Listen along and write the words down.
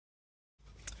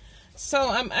So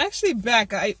I'm actually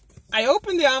back. I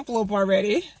opened the envelope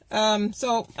already.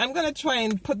 So I'm going to try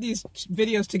and put these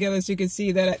videos together so you can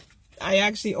see that I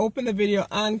actually opened the video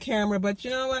on camera. But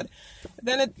you know what?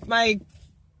 Then my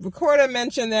recorder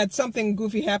mentioned that something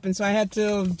goofy happened, so I had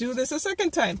to do this a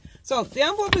second time. So the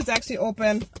envelope is actually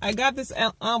open. I got this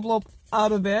envelope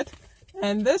out of it,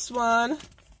 and this one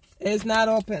is not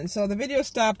open. So the video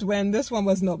stopped when this one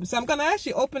wasn't open. So I'm going to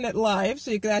actually open it live so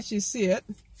you can actually see it.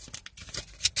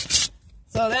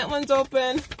 So that one's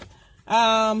open.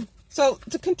 So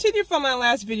to continue from my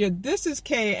last video, this is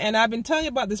Kay, and I've been telling you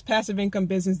about this passive income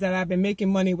business that I've been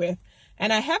making money with.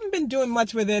 And I haven't been doing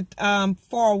much with it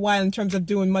for a while in terms of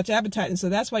doing much advertising, so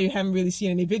that's why you haven't really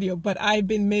seen any video. But I've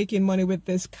been making money with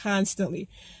this constantly.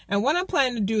 And what I'm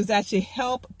planning to do is actually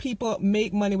help people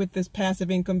make money with this passive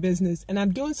income business. And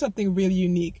I'm doing something really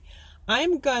unique.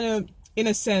 I'm going to, in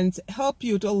a sense, help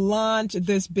you to launch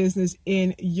this business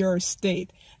in your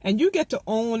state. And you get to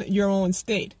own your own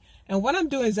state. And what I'm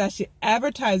doing is actually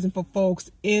advertising for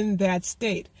folks in that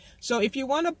state. So if you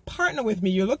want to partner with me,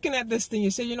 you're looking at this thing,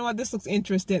 you say, you know what, this looks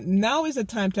interesting. Now is the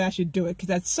time to actually do it. Because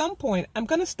at some point, I'm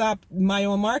going to stop my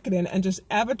own marketing and just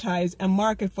advertise and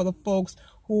market for the folks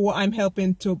who I'm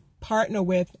helping to partner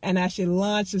with and actually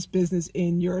launch this business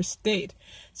in your state.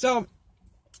 So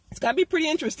it's going to be pretty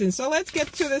interesting. So let's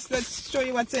get to this. Let's show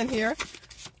you what's in here.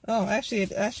 Oh, actually,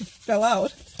 it actually fell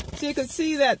out. So you can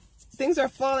see that things are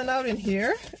falling out in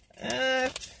here.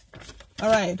 All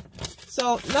right.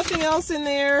 So nothing else in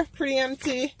there, pretty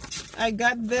empty. I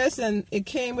got this and it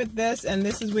came with this, and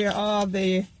this is where all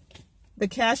the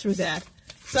cash was at.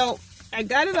 So I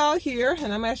got it all here,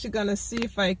 and I'm actually gonna see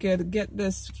if I could get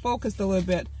this focused a little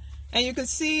bit. And you can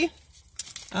see,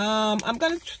 I'm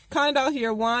gonna count it out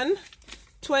here. 1,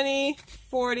 20,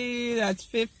 40, that's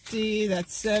 50,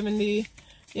 that's 70.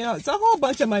 You know, it's a whole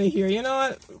bunch of money here. You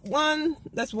know what?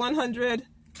 That's 100.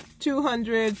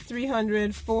 200,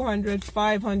 300, 400,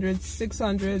 500,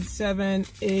 600, 7,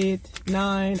 8,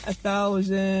 9,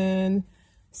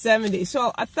 1,070.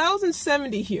 So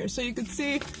 1,070 here. So you can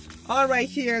see all right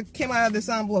here came out of this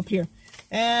envelope here.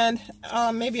 And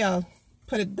maybe I'll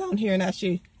put it down here and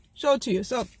actually show it to you.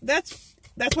 So that's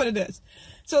what it is.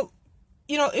 So,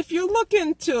 you know, if you're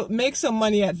looking to make some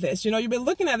money at this, you know, you've been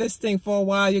looking at this thing for a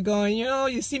while, you're going, you know,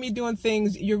 you see me doing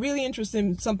things, you're really interested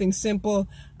in something simple,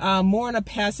 more on a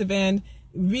passive end,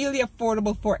 really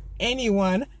affordable for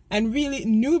anyone, and really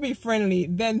newbie friendly,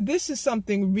 then this is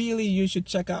something really you should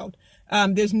check out.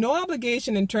 There's no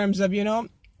obligation in terms of, you know,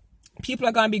 people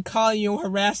are going to be calling you,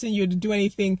 harassing you to do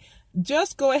anything.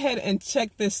 Just go ahead and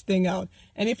check this thing out.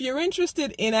 And if you're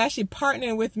interested in actually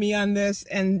partnering with me on this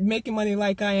and making money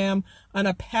like I am on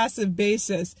a passive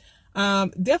basis,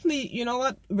 definitely, you know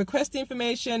what, request the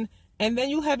information, and then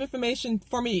you'll have information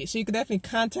for me. So you can definitely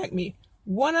contact me.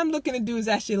 What I'm looking to do is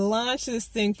actually launch this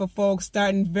thing for folks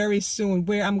starting very soon,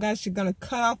 where I'm actually going to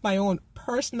cut off my own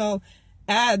personal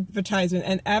advertisement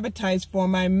and advertise for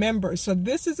my members. So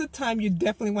this is a time you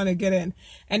definitely want to get in.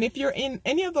 And if you're in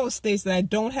any of those states that I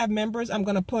don't have members, I'm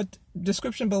going to put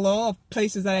description below of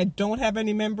places that I don't have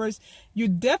any members. You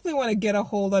definitely want to get a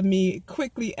hold of me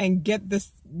quickly and get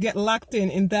locked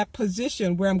in that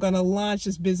position where I'm going to launch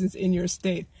this business in your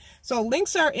state. So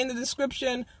links are in the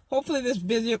description. Hopefully this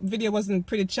video wasn't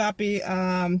pretty choppy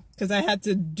because I had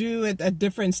to do it at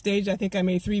different stage. I think I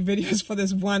made 3 videos for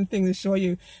this one thing to show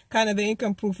you kind of the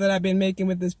income proof that I've been making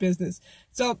with this business.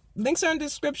 So links are in the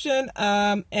description,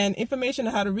 and information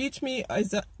on how to reach me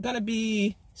is going to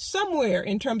be somewhere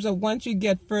in terms of once you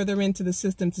get further into the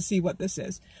system to see what this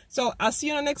is. So I'll see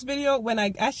you in the next video when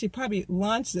I actually probably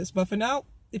launch this. But for now,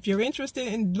 if you're interested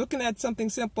in looking at something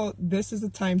simple, this is the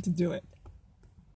time to do it.